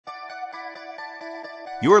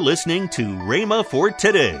You're listening to Rhema for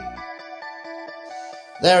Today.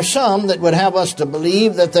 There are some that would have us to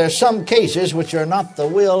believe that there are some cases which are not the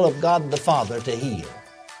will of God the Father to heal.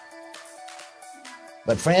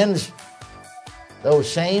 But friends,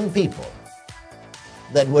 those same people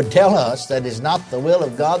that would tell us that it's not the will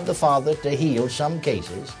of God the Father to heal some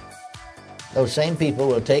cases, those same people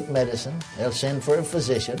will take medicine, they'll send for a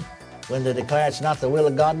physician when they declare it's not the will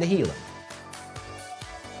of God to heal them.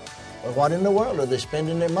 Well, what in the world are they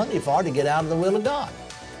spending their money for to get out of the will of God?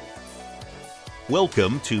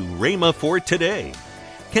 Welcome to Rhema for Today.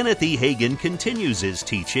 Kenneth E. Hagin continues his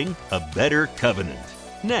teaching, A Better Covenant,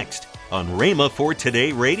 next on Rhema for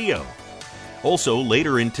Today Radio. Also,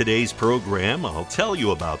 later in today's program, I'll tell you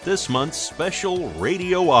about this month's special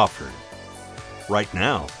radio offer. Right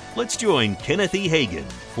now, let's join Kenneth E.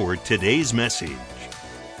 Hagin for today's message.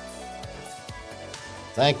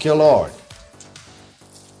 Thank you, Lord.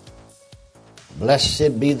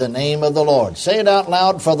 Blessed be the name of the Lord. Say it out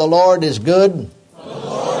loud, for the Lord is good. The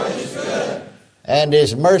Lord is good. And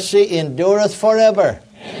His mercy endureth forever.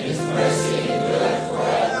 And His mercy endureth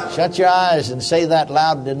forever. Shut your eyes and say that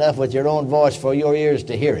loud enough with your own voice for your ears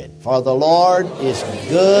to hear it. For the Lord is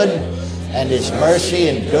good, and His mercy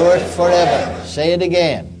endureth forever. Say it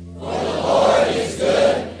again. For the Lord is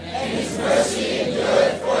good, and His mercy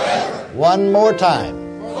endureth forever. One more time.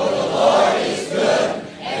 For the Lord is good,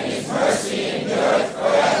 and His mercy endureth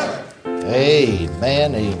forever.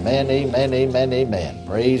 Amen, amen, amen, amen, amen.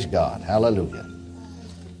 Praise God. Hallelujah.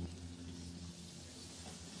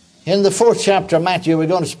 In the 4th chapter of Matthew, we're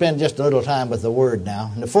going to spend just a little time with the Word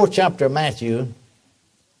now. In the 4th chapter of Matthew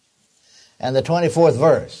and the 24th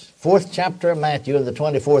verse. 4th chapter of Matthew and the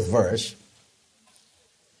 24th verse.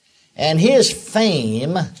 And His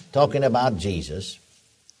fame, talking about Jesus,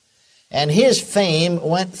 and His fame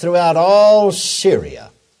went throughout all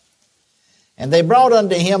Syria. And they brought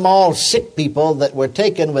unto Him all sick people that were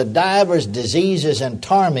taken with divers diseases and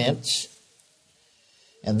torments,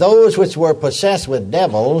 and those which were possessed with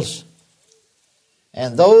devils,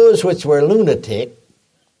 and those which were lunatic,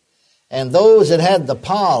 and those that had the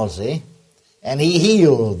palsy, and He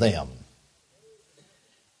healed them.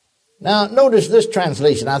 Now, notice this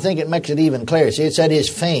translation. I think it makes it even clearer. See, it said His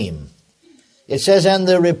fame. It says, and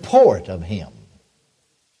the report of Him.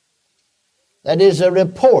 That is a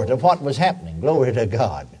report of what was happening. Glory to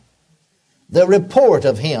God. The report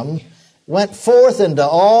of Him went forth into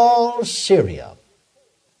all Syria.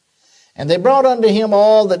 And they brought unto Him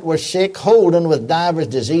all that were sick, holden with divers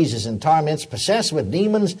diseases and torments, possessed with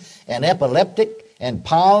demons, and epileptic, and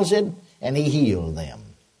palsied, and He healed them.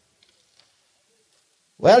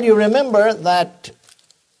 Well, you remember that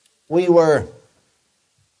we were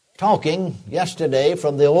talking yesterday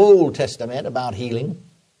from the Old Testament about healing.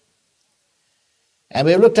 And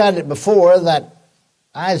we looked at it before that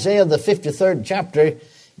Isaiah, the 53rd chapter,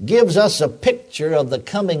 gives us a picture of the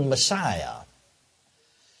coming Messiah.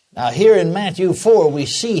 Now here in Matthew 4, we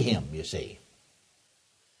see Him, you see.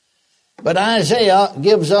 But Isaiah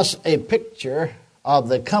gives us a picture of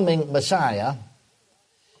the coming Messiah,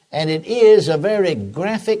 and it is a very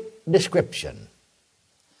graphic description.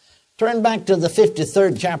 Turn back to the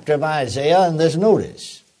 53rd chapter of Isaiah, and there's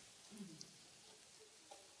notice.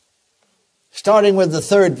 Starting with the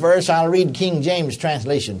 3rd verse, I'll read King James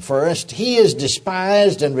translation first. He is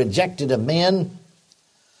despised and rejected of men,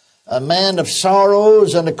 a man of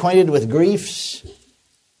sorrows and acquainted with griefs.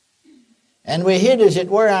 And we hid, as it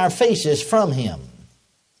were, our faces from Him.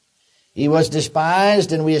 He was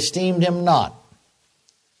despised, and we esteemed Him not.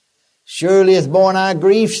 Surely hath borne our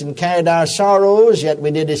griefs and carried our sorrows, yet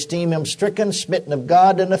we did esteem Him stricken, smitten of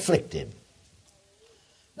God, and afflicted.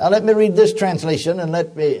 Now let me read this translation,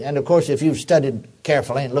 and of course if you've studied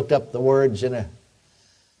carefully and looked up the words in a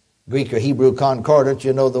Greek or Hebrew concordance,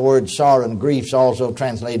 you know the word sorrow and griefs also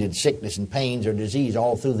translated sickness and pains or disease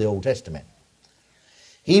all through the Old Testament.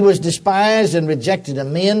 He was despised and rejected of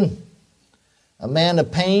men, a man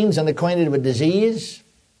of pains and acquainted with disease.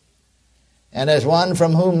 And as one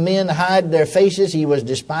from whom men hide their faces, He was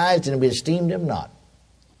despised, and we esteemed Him not.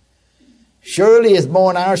 Surely He hath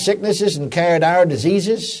borne our sicknesses and carried our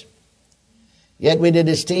diseases, yet we did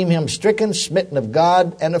esteem Him stricken, smitten of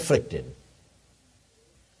God, and afflicted.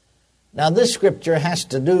 Now this scripture has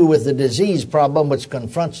to do with the disease problem which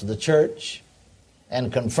confronts the church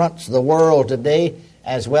and confronts the world today,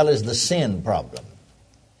 as well as the sin problem.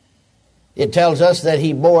 It tells us that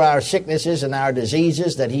He bore our sicknesses and our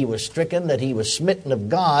diseases, that He was stricken, that He was smitten of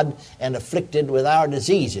God and afflicted with our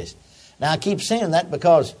diseases. Now I keep saying that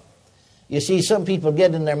because, you see, some people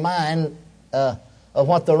get in their mind of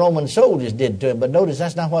what the Roman soldiers did to Him, but notice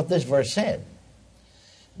that's not what this verse said.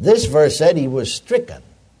 This verse said He was stricken.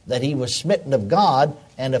 that he was smitten of God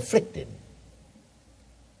and afflicted.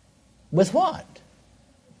 With what?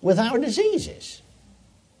 With our diseases.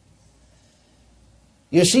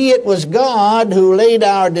 You see, it was God who laid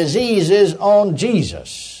our diseases on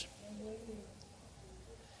Jesus.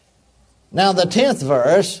 Now the 10th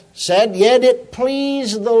verse said, "Yet it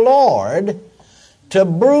pleased the Lord to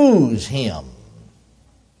bruise him.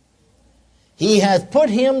 He hath put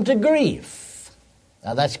him to grief."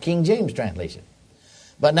 Now that's King James translation.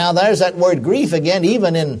 But now there's that word grief again.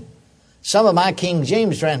 Even in some of my King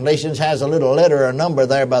James translations has a little letter or number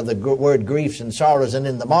there by the word griefs and sorrows, and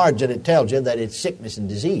in the margin it tells you that it's sickness and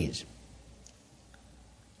disease.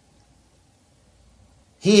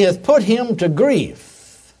 He hath put him to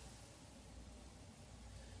grief,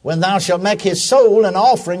 when thou shalt make his soul an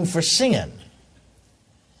offering for sin.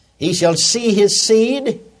 He shall see his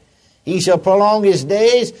seed, he shall prolong his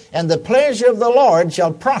days, and the pleasure of the Lord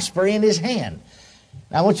shall prosper in his hand.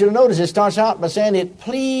 Now I want you to notice it starts out by saying it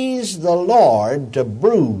pleased the Lord to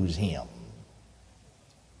bruise him.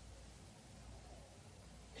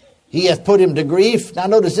 He hath put him to grief. Now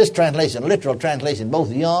notice this translation, literal translation,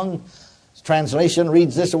 both Young's translation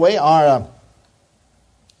reads this way, or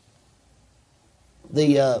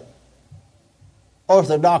the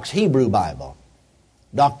Orthodox Hebrew Bible,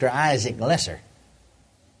 Dr. Isaac Lesser.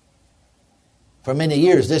 For many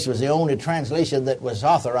years, this was the only translation that was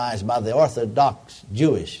authorized by the Orthodox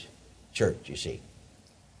Jewish church, you see.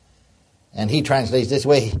 And he translates this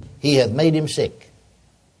way, he hath made him sick.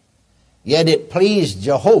 Yet it pleased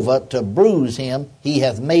Jehovah to bruise him, he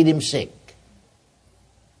hath made him sick.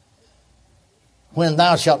 When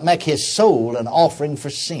thou shalt make his soul an offering for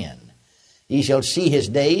sin, he shall see his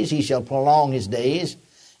days, he shall prolong his days,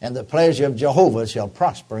 and the pleasure of Jehovah shall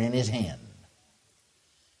prosper in his hand.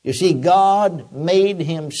 You see, God made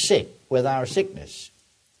him sick with our sickness.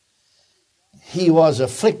 He was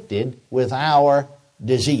afflicted with our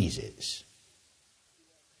diseases.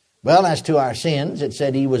 Well, as to our sins, it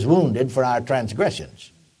said he was wounded for our transgressions.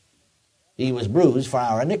 He was bruised for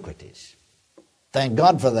our iniquities. Thank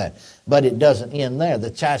God for that. But it doesn't end there. The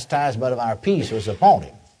chastisement of our peace was upon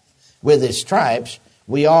him. With his stripes,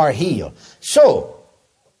 we are healed. So,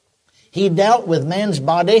 he dealt with man's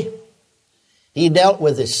body, he dealt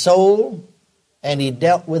with his soul, and he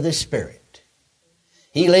dealt with his spirit.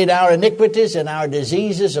 He laid our iniquities and our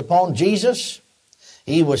diseases upon Jesus.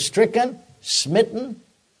 He was stricken, smitten,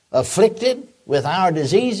 afflicted with our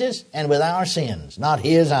diseases and with our sins, not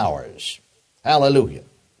his, ours. Hallelujah.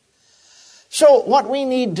 So what we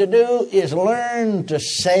need to do is learn to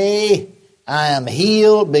say, I am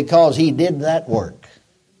healed because he did that work.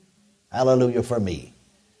 Hallelujah for me.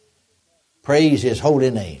 Praise his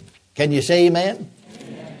holy name. Can you say amen?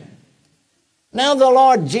 Amen. Now the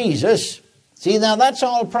Lord Jesus, see, now that's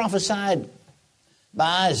all prophesied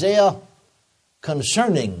by Isaiah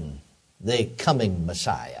concerning the coming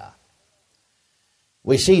Messiah.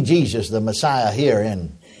 We see Jesus, the Messiah, here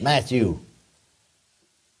in Matthew.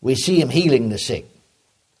 We see him healing the sick.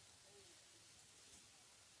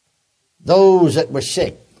 Those that were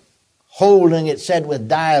sick, holding, it said, with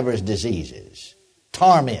divers diseases,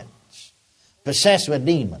 torments, possessed with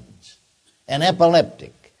demons, and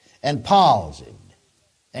epileptic, and palsied,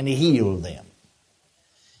 and he healed them.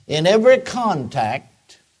 In every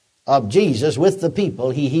contact of Jesus with the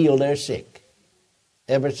people, he healed their sick.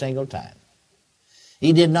 Every single time.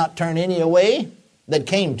 He did not turn any away that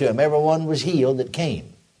came to him. Everyone was healed that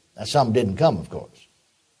came. Now, some didn't come, of course.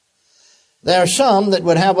 There are some that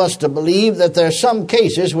would have us to believe that there are some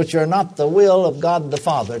cases which are not the will of God the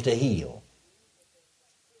Father to heal.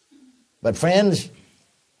 But friends,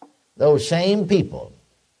 those same people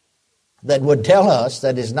that would tell us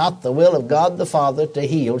that it's not the will of God the Father to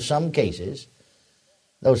heal some cases,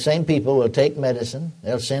 those same people will take medicine,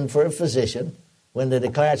 they'll send for a physician when they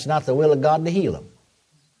declare it's not the will of God to heal them.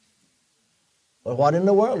 Well, what in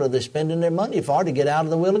the world are they spending their money for to get out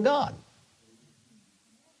of the will of God?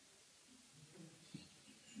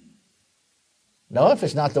 No, if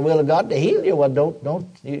it's not the will of God to heal you, well, don't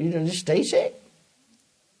you just stay sick.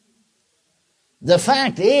 The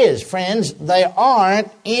fact is, friends, there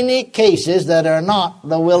aren't any cases that are not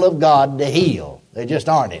the will of God to heal. There just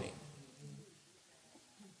aren't any.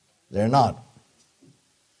 They're not.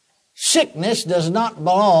 Sickness does not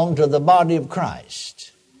belong to the body of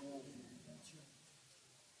Christ.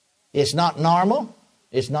 It's not normal.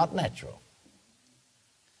 It's not natural.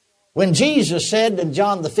 When Jesus said in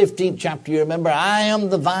John the 15th chapter, you remember, I am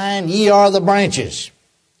the vine, ye are the branches.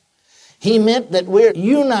 He meant that we're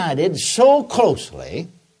united so closely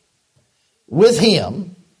with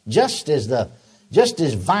him, just as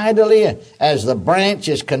vitally as the branch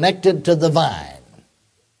is connected to the vine.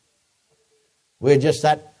 We're just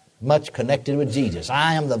that much connected with Jesus.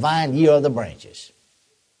 I am the vine, ye are the branches.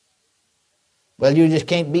 Well, you just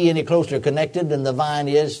can't be any closer connected than the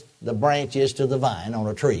branch is to the vine on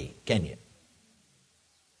a tree, can you?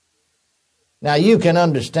 Now, you can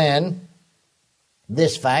understand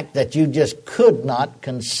this fact that you just could not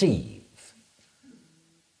conceive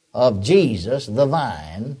of Jesus, the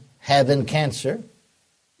vine, having cancer,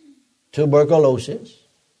 tuberculosis,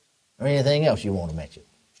 or anything else you want to mention,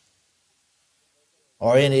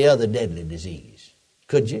 or any other deadly disease.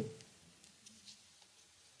 Could you?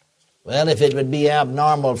 Well, if it would be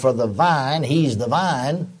abnormal for the vine, he's the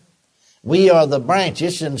vine, we are the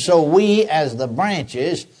branches, and so we as the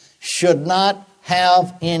branches should not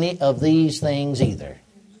have any of these things either.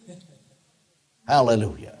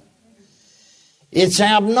 Hallelujah. It's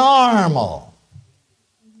abnormal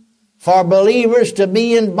for believers to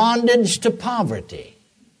be in bondage to poverty.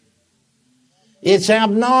 It's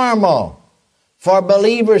abnormal for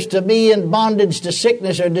believers to be in bondage to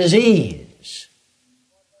sickness or disease,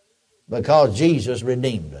 because Jesus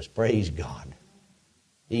redeemed us. Praise God.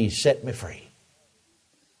 He set me free.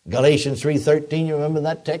 Galatians 3:13, you remember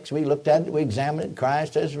that text? We looked at it, we examined it.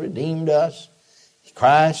 Christ has redeemed us.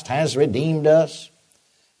 Christ has redeemed us.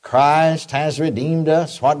 Christ has redeemed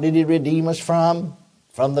us. What did he redeem us from?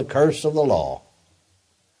 From the curse of the law.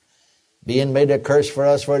 Being made a curse for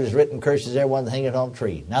us, for it is written, curses everyone that hangeth on a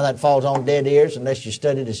tree. Now that falls on dead ears unless you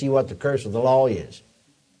study to see what the curse of the law is.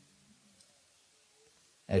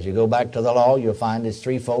 As you go back to the law, you'll find it's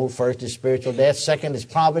threefold. First is spiritual death, second is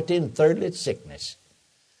poverty, and thirdly it's sickness.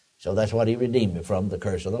 So that's what he redeemed me from, the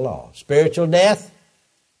curse of the law. Spiritual death,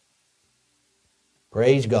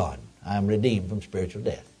 praise God, I am redeemed from spiritual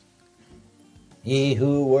death. Ye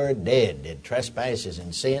who were dead in trespasses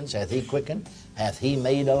and sins hath he quickened, hath he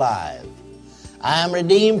made alive. I am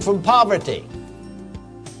redeemed from poverty.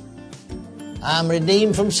 I am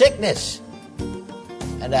redeemed from sickness.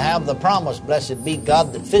 And to have the promise, blessed be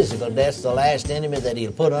God, that physical death's the last enemy that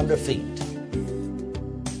he'll put under feet.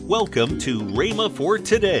 Welcome to Rhema for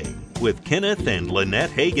Today with Kenneth and Lynette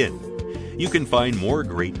Hagin. You can find more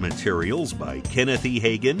great materials by Kenneth E.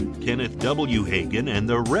 Hagin, Kenneth W. Hagin, and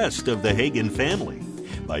the rest of the Hagin family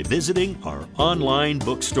by visiting our online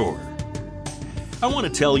bookstore. I want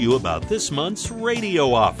to tell you about this month's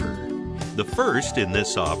radio offer. The first in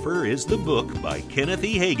this offer is the book by Kenneth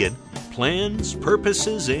E. Hagin, Plans,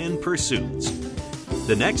 Purposes, and Pursuits.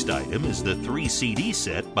 The next item is the 3 CD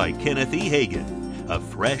set by Kenneth E. Hagin, A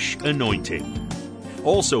Fresh Anointing.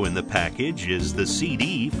 Also in the package is the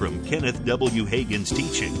CD from Kenneth W. Hagin's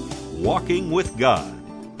teaching, Walking with God.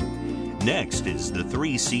 Next is the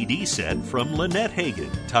 3 CD set from Lynette Hagin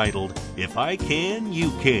titled, If I Can, You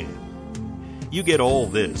Can. You get all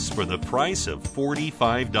this for the price of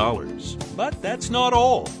 $45. But that's not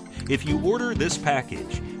all. If you order this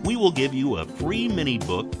package, we will give you a free mini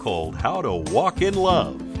book called How to Walk in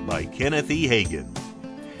Love by Kenneth E. Hagin.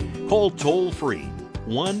 Call toll-free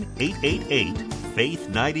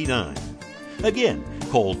 1-888-FAITH-99. Again,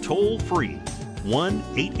 call toll-free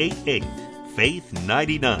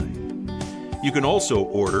 1-888-FAITH-99. You can also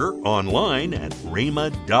order online at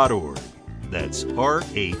rhema.org. That's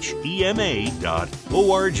RHEMA.org.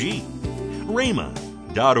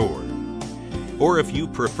 rhema.org. Or if you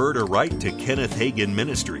prefer to write to Kenneth Hagin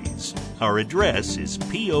Ministries, our address is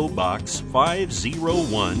P.O. Box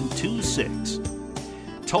 50126,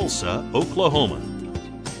 Tulsa, Oklahoma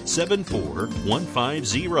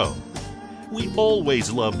 74150. We always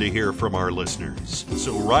love to hear from our listeners,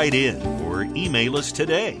 so write in or email us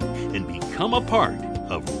today and become a part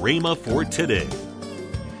of Rhema for Today.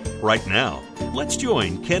 Right now, let's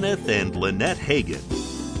join Kenneth and Lynette Hagin.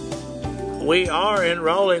 We are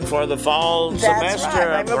enrolling for the fall semester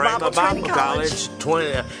right. of Rhema Bible College.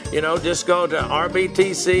 Just go to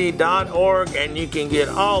rbtc.org and you can get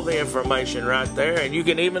all the information right there, and you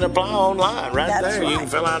can even apply online right there. You can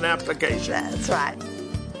fill out an application. That's right.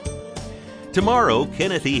 Tomorrow,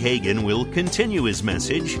 Kenneth E. Hagin will continue his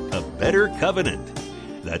message, A Better Covenant.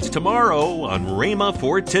 That's tomorrow on Rhema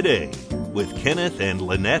for Today with Kenneth and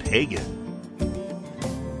Lynette Hagin.